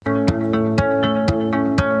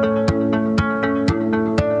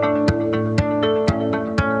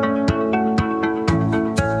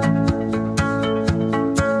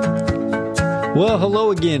Well,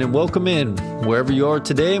 hello again and welcome in. Wherever you are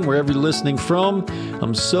today and wherever you're listening from,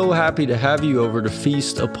 I'm so happy to have you over to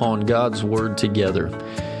feast upon God's Word together.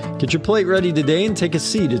 Get your plate ready today and take a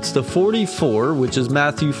seat. It's the 44, which is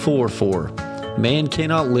Matthew 4:4. Man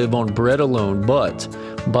cannot live on bread alone, but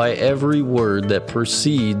by every word that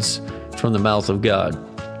proceeds from the mouth of God.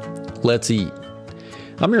 Let's eat.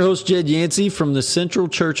 I'm your host, Jed Yancey from the Central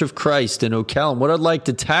Church of Christ in Ocala. What I'd like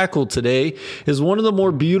to tackle today is one of the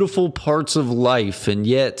more beautiful parts of life, and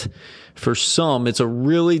yet, for some, it's a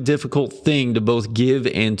really difficult thing to both give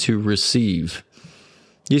and to receive.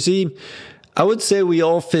 You see, I would say we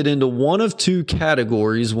all fit into one of two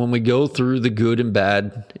categories when we go through the good and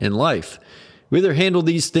bad in life. We either handle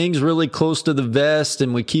these things really close to the vest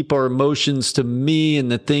and we keep our emotions to me and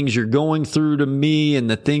the things you're going through to me and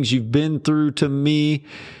the things you've been through to me,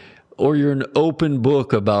 or you're an open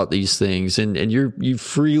book about these things and you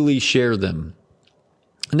freely share them.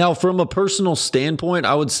 Now, from a personal standpoint,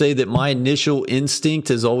 I would say that my initial instinct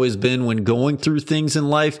has always been when going through things in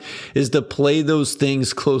life is to play those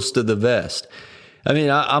things close to the vest. I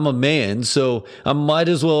mean, I'm a man, so I might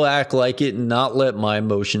as well act like it and not let my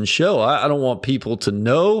emotions show. I don't want people to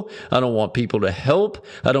know. I don't want people to help.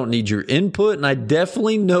 I don't need your input, and I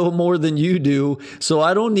definitely know more than you do, so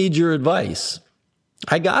I don't need your advice.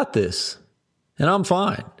 I got this, and I'm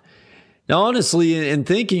fine. Now, honestly, in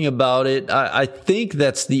thinking about it, I think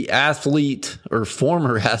that's the athlete or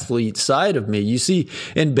former athlete side of me. You see,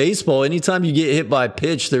 in baseball, anytime you get hit by a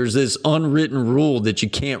pitch, there's this unwritten rule that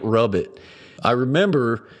you can't rub it. I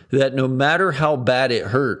remember that no matter how bad it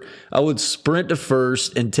hurt, I would sprint to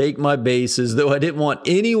first and take my bases, though I didn't want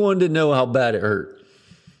anyone to know how bad it hurt.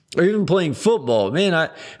 Or even playing football. Man,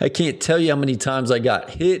 I can't tell you how many times I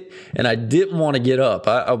got hit and I didn't want to get up.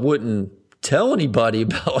 I wouldn't tell anybody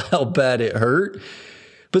about how bad it hurt.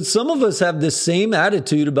 But some of us have the same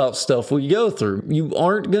attitude about stuff we go through. You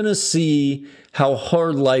aren't going to see how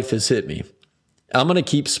hard life has hit me. I'm going to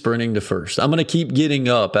keep sprinting to first. I'm going to keep getting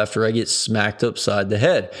up after I get smacked upside the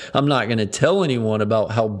head. I'm not going to tell anyone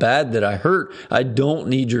about how bad that I hurt. I don't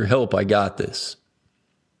need your help. I got this.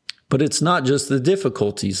 But it's not just the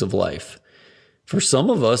difficulties of life. For some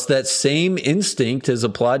of us, that same instinct is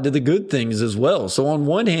applied to the good things as well. So on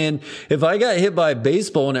one hand, if I got hit by a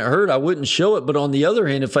baseball and it hurt, I wouldn't show it. But on the other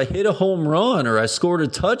hand, if I hit a home run or I scored a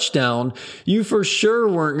touchdown, you for sure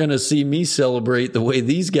weren't going to see me celebrate the way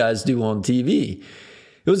these guys do on TV.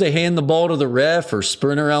 It was a hand the ball to the ref or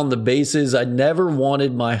sprint around the bases. I never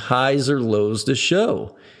wanted my highs or lows to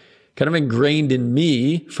show. Kind of ingrained in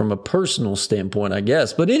me from a personal standpoint, I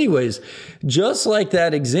guess. But anyways, just like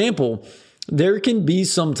that example, there can be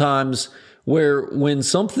some times where when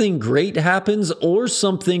something great happens or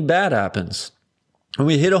something bad happens, when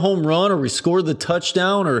we hit a home run or we score the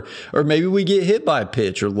touchdown or maybe we get hit by a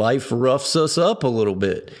pitch or life roughs us up a little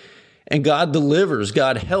bit. And God delivers,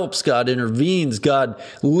 God helps, God intervenes, God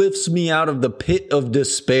lifts me out of the pit of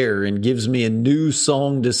despair and gives me a new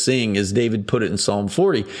song to sing, as David put it in Psalm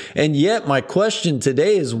 40. And yet my question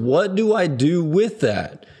today is, what do I do with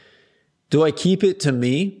that? Do I keep it to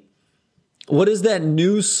me? What does that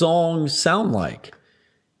new song sound like?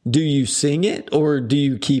 Do you sing it or do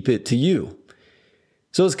you keep it to you?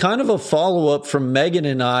 So it's kind of a follow-up from Megan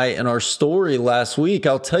and I and our story last week.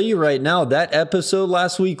 I'll tell you right now, that episode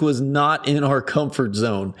last week was not in our comfort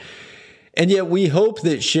zone. And yet we hope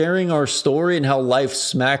that sharing our story and how life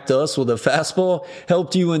smacked us with a fastball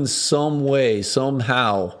helped you in some way,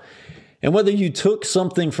 somehow. And whether you took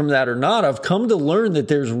something from that or not, I've come to learn that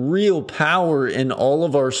there's real power in all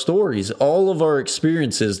of our stories, all of our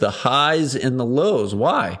experiences, the highs and the lows.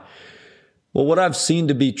 Why? Well, what I've seen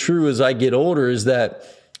to be true as I get older is that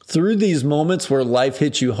through these moments where life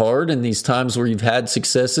hits you hard and these times where you've had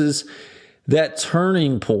successes, that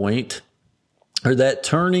turning point or that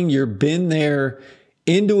turning your been there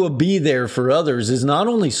into a be there for others is not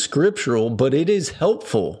only scriptural, but it is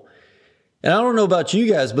helpful. And I don't know about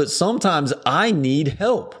you guys, but sometimes I need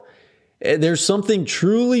help. There's something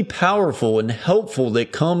truly powerful and helpful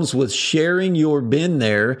that comes with sharing your been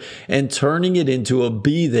there and turning it into a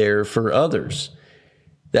be there for others.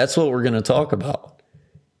 That's what we're going to talk about.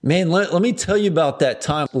 Man, let me tell you about that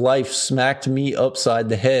time life smacked me upside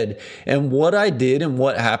the head and what I did and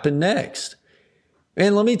what happened next.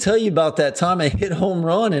 And let me tell you about that time I hit a home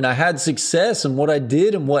run and I had success and what I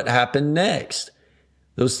did and what happened next.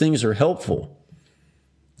 Those things are helpful.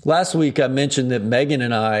 Last week, I mentioned that Megan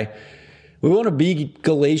and I, we want to be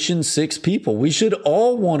Galatians 6 people. We should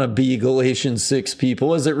all want to be Galatians 6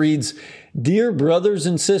 people, as it reads, "Dear brothers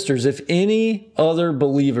and sisters, if any other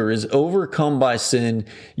believer is overcome by sin,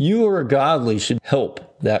 you who are godly should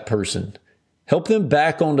help that person. Help them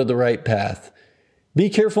back onto the right path. Be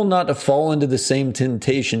careful not to fall into the same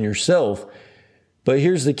temptation yourself. But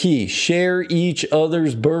here's the key: share each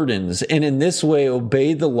other's burdens, and in this way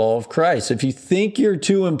obey the law of Christ. If you think you're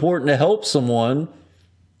too important to help someone,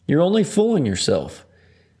 you're only fooling yourself.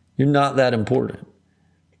 You're not that important.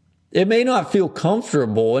 It may not feel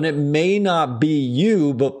comfortable and it may not be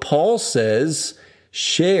you, but Paul says,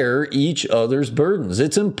 share each other's burdens.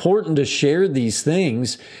 It's important to share these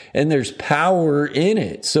things, and there's power in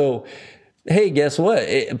it. So, hey, guess what?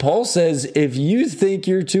 Paul says, if you think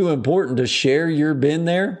you're too important to share your been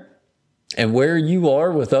there and where you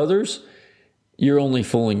are with others, you're only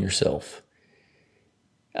fooling yourself.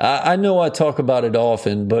 I know I talk about it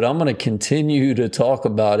often, but I'm going to continue to talk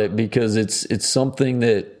about it because it's something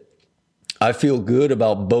that I feel good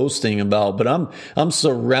about boasting about. But I'm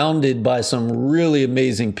surrounded by some really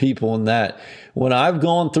amazing people in that when I've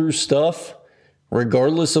gone through stuff,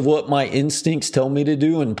 regardless of what my instincts tell me to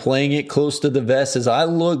do and playing it close to the vest, as I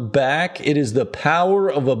look back, it is the power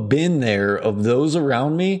of a been there of those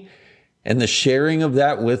around me and the sharing of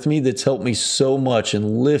that with me that's helped me so much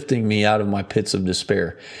in lifting me out of my pits of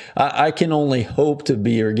despair. I can only hope to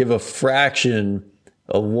be or give a fraction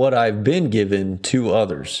of what I've been given to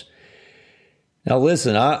others. Now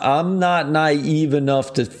listen, I'm not naive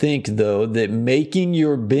enough to think, though, that making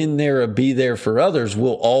your been there a be there for others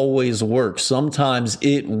will always work. Sometimes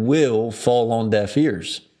it will fall on deaf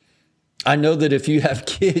ears. I know that if you have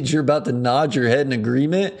kids, you're about to nod your head in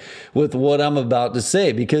agreement with what I'm about to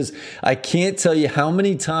say, because I can't tell you how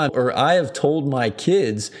many times, or I have told my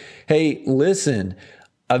kids, hey, listen,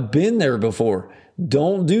 I've been there before.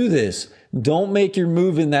 Don't do this. Don't make your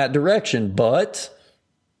move in that direction. But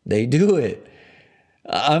they do it.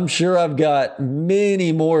 I'm sure I've got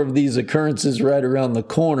many more of these occurrences right around the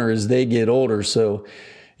corner as they get older. So,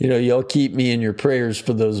 y'all keep me in your prayers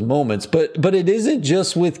for those moments. But it isn't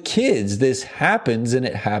just with kids. This happens, and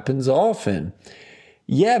it happens often.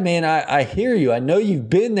 Yeah, man, I hear you. I know you've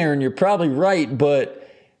been there and you're probably right,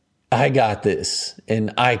 but I got this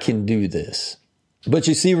and I can do this. But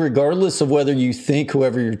you see, regardless of whether you think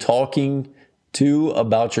whoever you're talking to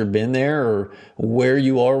about your been there or where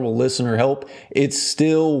you are will listen or help, it's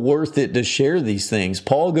still worth it to share these things.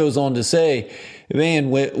 Paul goes on to say, man,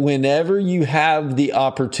 whenever you have the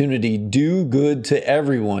opportunity, do good to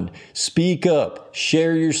everyone. Speak up,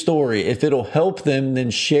 share your story. If it'll help them,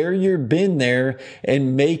 then share your been there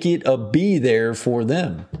and make it a be there for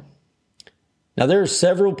them. Now, there are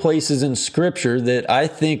several places in Scripture that I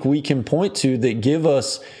think we can point to that give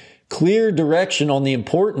us clear direction on the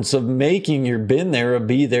importance of making your been there a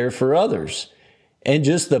be there for others and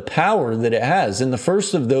just the power that it has. And the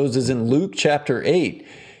first of those is in Luke chapter 8.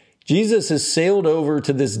 Jesus has sailed over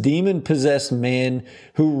to this demon-possessed man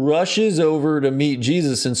who rushes over to meet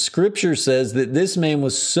Jesus. And Scripture says that this man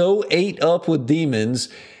was so ate up with demons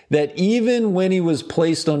that even when he was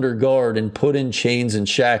placed under guard and put in chains and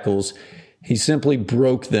shackles, he simply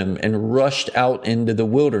broke them and rushed out into the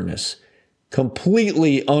wilderness,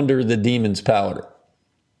 completely under the demon's power.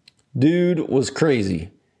 Dude was crazy.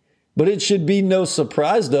 But it should be no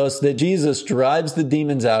surprise to us that Jesus drives the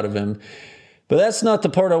demons out of him. But that's not the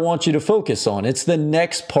part I want you to focus on. It's the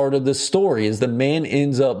next part of the story, as the man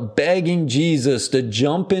ends up begging Jesus to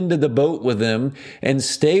jump into the boat with him and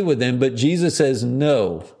stay with him. But Jesus says,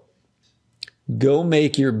 no, go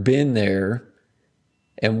make your been there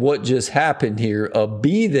and what just happened here a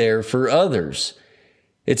be there for others.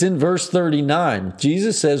 It's in verse 39.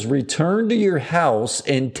 Jesus says, return to your house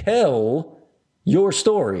and tell your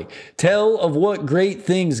story. Tell of what great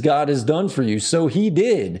things God has done for you. So he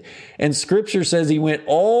did. And Scripture says he went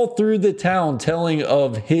all through the town telling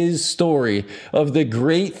of his story, of the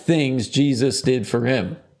great things Jesus did for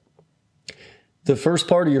him. The first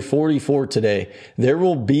part of your 44 today, there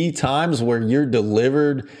will be times where you're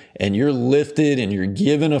delivered and you're lifted and you're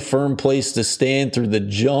given a firm place to stand through the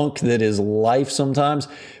junk that is life sometimes.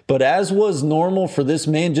 But as was normal for this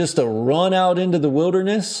man just to run out into the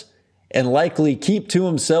wilderness and likely keep to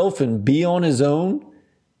himself and be on his own,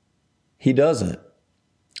 he doesn't.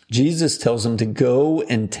 Jesus tells him to go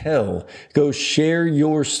and tell, go share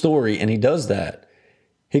your story. And he does that.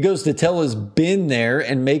 He goes to tell his been there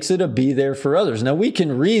and makes it a be there for others. Now we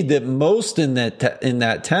can read that most in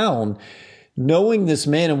that town, knowing this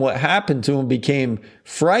man and what happened to him, became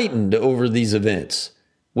frightened over these events,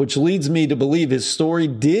 which leads me to believe his story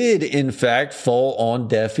did in fact fall on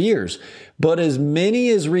deaf ears. But as many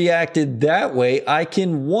as reacted that way, I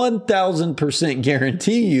can 1000%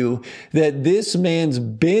 guarantee you that this man's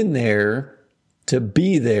been there to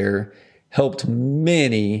be there helped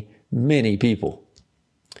many, many people.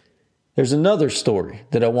 There's another story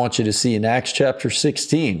that I want you to see in Acts chapter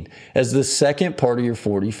 16 as the second part of your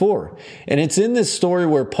 44. And it's in this story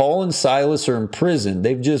where Paul and Silas are in prison.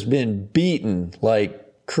 They've just been beaten,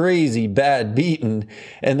 like crazy bad beaten,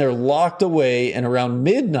 and they're locked away. And around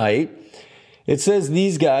midnight, it says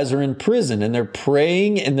these guys are in prison and they're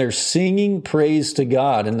praying and they're singing praise to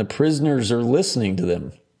God, and the prisoners are listening to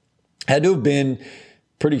them. Had to have been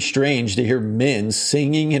pretty strange to hear men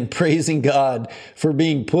singing and praising God for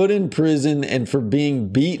being put in prison and for being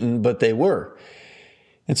beaten, but they were.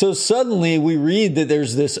 And so suddenly we read that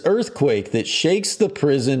there's this earthquake that shakes the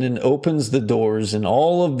prison and opens the doors, and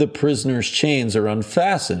all of the prisoners' chains are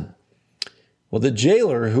unfastened. Well, the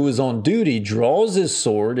jailer who is on duty draws his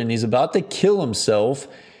sword and he's about to kill himself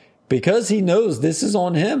because he knows this is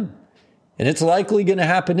on him. And it's likely going to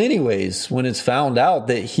happen anyways when it's found out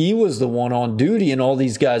that he was the one on duty and all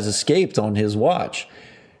these guys escaped on his watch.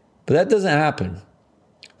 But that doesn't happen.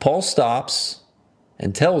 Paul stops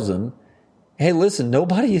and tells him, hey, listen,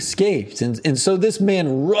 nobody escaped. And so this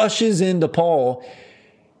man rushes into Paul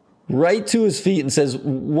right to his feet and says,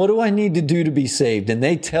 what do I need to do to be saved? And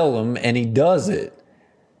they tell him, and he does it.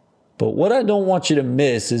 But what I don't want you to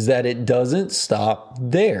miss is that it doesn't stop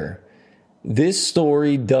there. This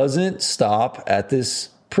story doesn't stop at this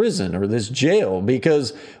prison or this jail,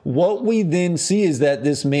 because what we then see is that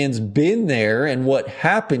this man's been there, and what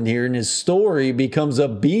happened here in his story becomes a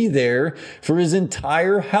be there for his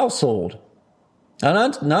entire household.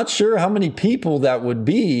 I'm not sure how many people that would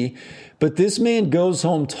be, but this man goes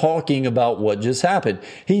home talking about what just happened.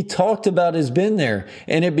 He talked about his been there,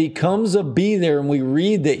 and it becomes a be there, and we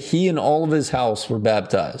read that he and all of his house were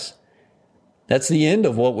baptized. That's the end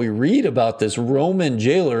of what we read about this Roman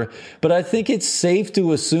jailer, but I think it's safe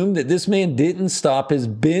to assume that this man didn't stop his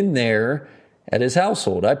been there at his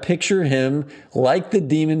household. I picture him like the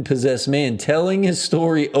demon-possessed man, telling his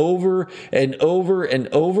story over and over and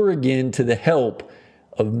over again to the help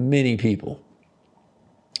of many people.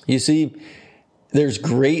 You see, there's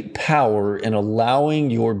great power in allowing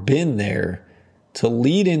your been there to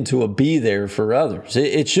lead into a be there for others.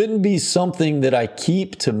 It shouldn't be something that I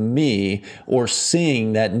keep to me or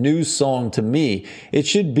sing that new song to me. It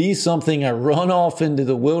should be something I run off into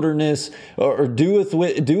the wilderness or do with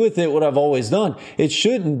it what I've always done. It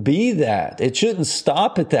shouldn't be that. It shouldn't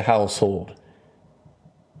stop at the household.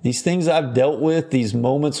 These things I've dealt with, these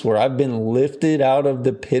moments where I've been lifted out of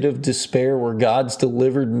the pit of despair, where God's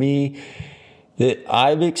delivered me, that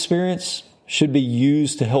I've experienced, should be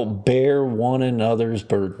used to help bear one another's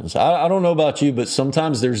burdens. I don't know about you, but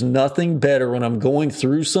sometimes there's nothing better when I'm going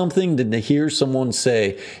through something than to hear someone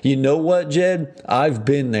say, you know what, Jed? I've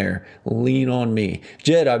been there. Lean on me.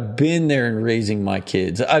 Jed, I've been there in raising my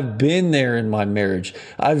kids. I've been there in my marriage.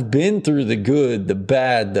 I've been through the good, the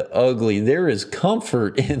bad, the ugly. There is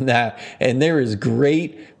comfort in that, and there is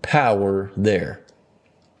great power there.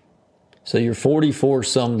 So you're 44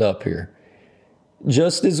 summed up here.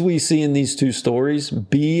 Just as we see in these two stories,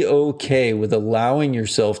 be okay with allowing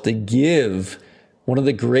yourself to give one of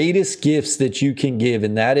the greatest gifts that you can give,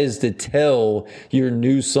 and that is to tell your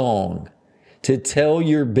new song, to tell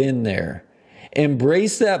your been there.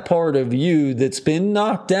 Embrace that part of you that's been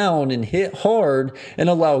knocked down and hit hard, and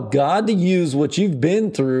allow God to use what you've been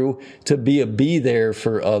through to be there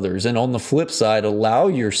for others. And on the flip side, allow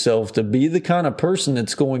yourself to be the kind of person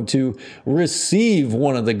that's going to receive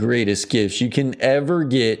one of the greatest gifts you can ever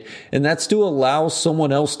get. And that's to allow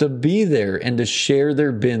someone else to be there and to share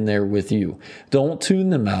their been there with you. Don't tune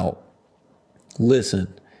them out.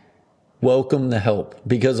 Listen. Welcome the help,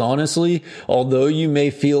 because honestly, although you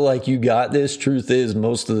may feel like you got this, truth is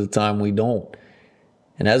most of the time we don't.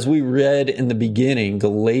 And as we read in the beginning,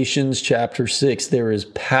 Galatians chapter 6, there is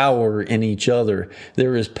power in each other.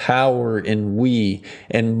 There is power in we.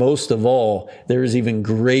 And most of all, there is even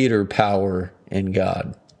greater power in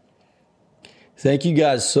God. Thank you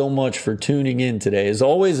guys so much for tuning in today. As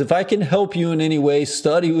always, if I can help you in any way,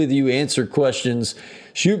 study with you, answer questions,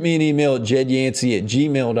 shoot me an email at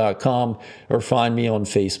jedyancey@gmail.com or find me on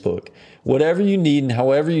Facebook. Whatever you need and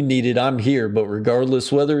however you need it, I'm here. But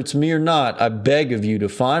regardless whether it's me or not, I beg of you to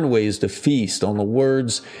find ways to feast on the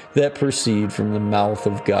words that proceed from the mouth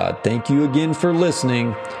of God. Thank you again for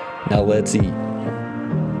listening. Now let's eat.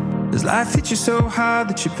 Does life hit you so hard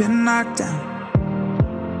that you've been knocked down?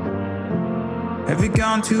 Have you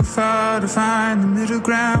gone too far to find the middle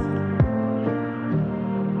ground?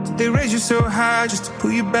 Did they raise you so high just to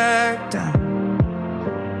pull you back down?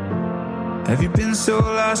 Have you been so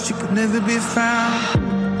lost you could never be found?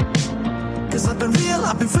 'Cause I've been real,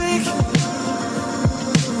 I've been fake.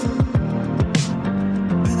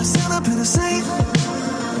 Been a sinner, been a saint.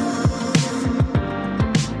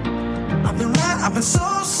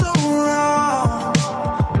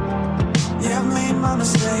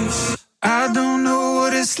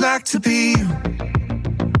 like to be you.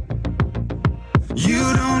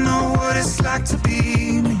 You don't know what it's like to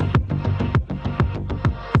be me.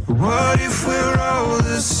 What if we're all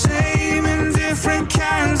the same in different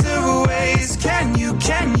kinds of ways? Can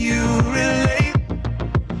you relate?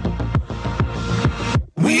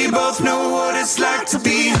 We both know what it's like to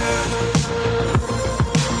be hurt.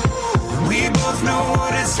 We both know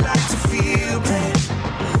what it's like to feel pain.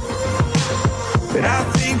 But I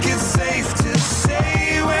think it's safe to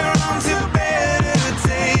say we're on to better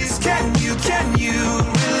days. Can you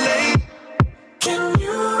relate? Can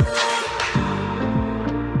you relate?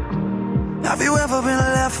 Have you ever been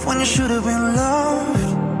left when you should have been loved?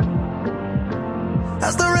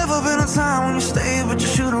 Has there ever been a time when you stayed but you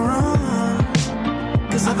should have run?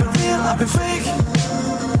 'Cause I've been real, I've been fake.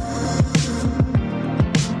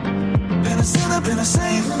 Been a sinner, been a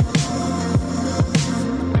saint.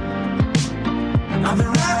 I've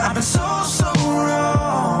been right, I've been so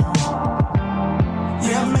wrong.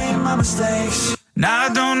 Yeah, I've made my mistakes. Now I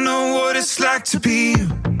don't know what it's like to be you.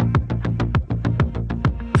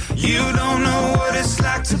 You don't know what it's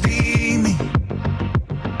like to be me.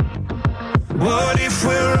 What if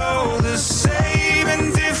we're all the same in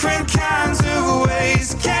different kinds of ways?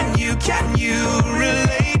 Can you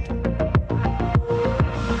relate?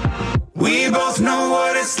 We both know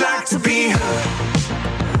what it's like to be hurt.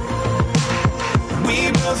 We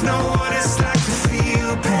both know what it's like to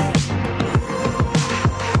feel pain.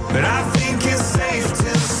 But I think it's safe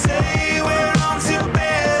to say we're on to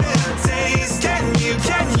better days. Can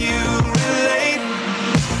you relate?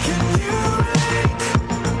 Can you relate?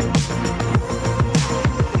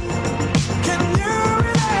 Can you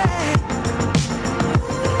relate?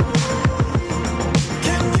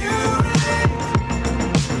 Can you relate?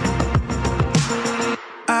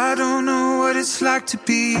 I don't know what it's like to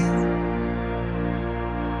be you.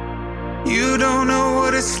 You don't know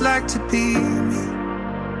what it's like to be me.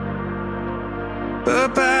 But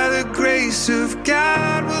by the grace of God,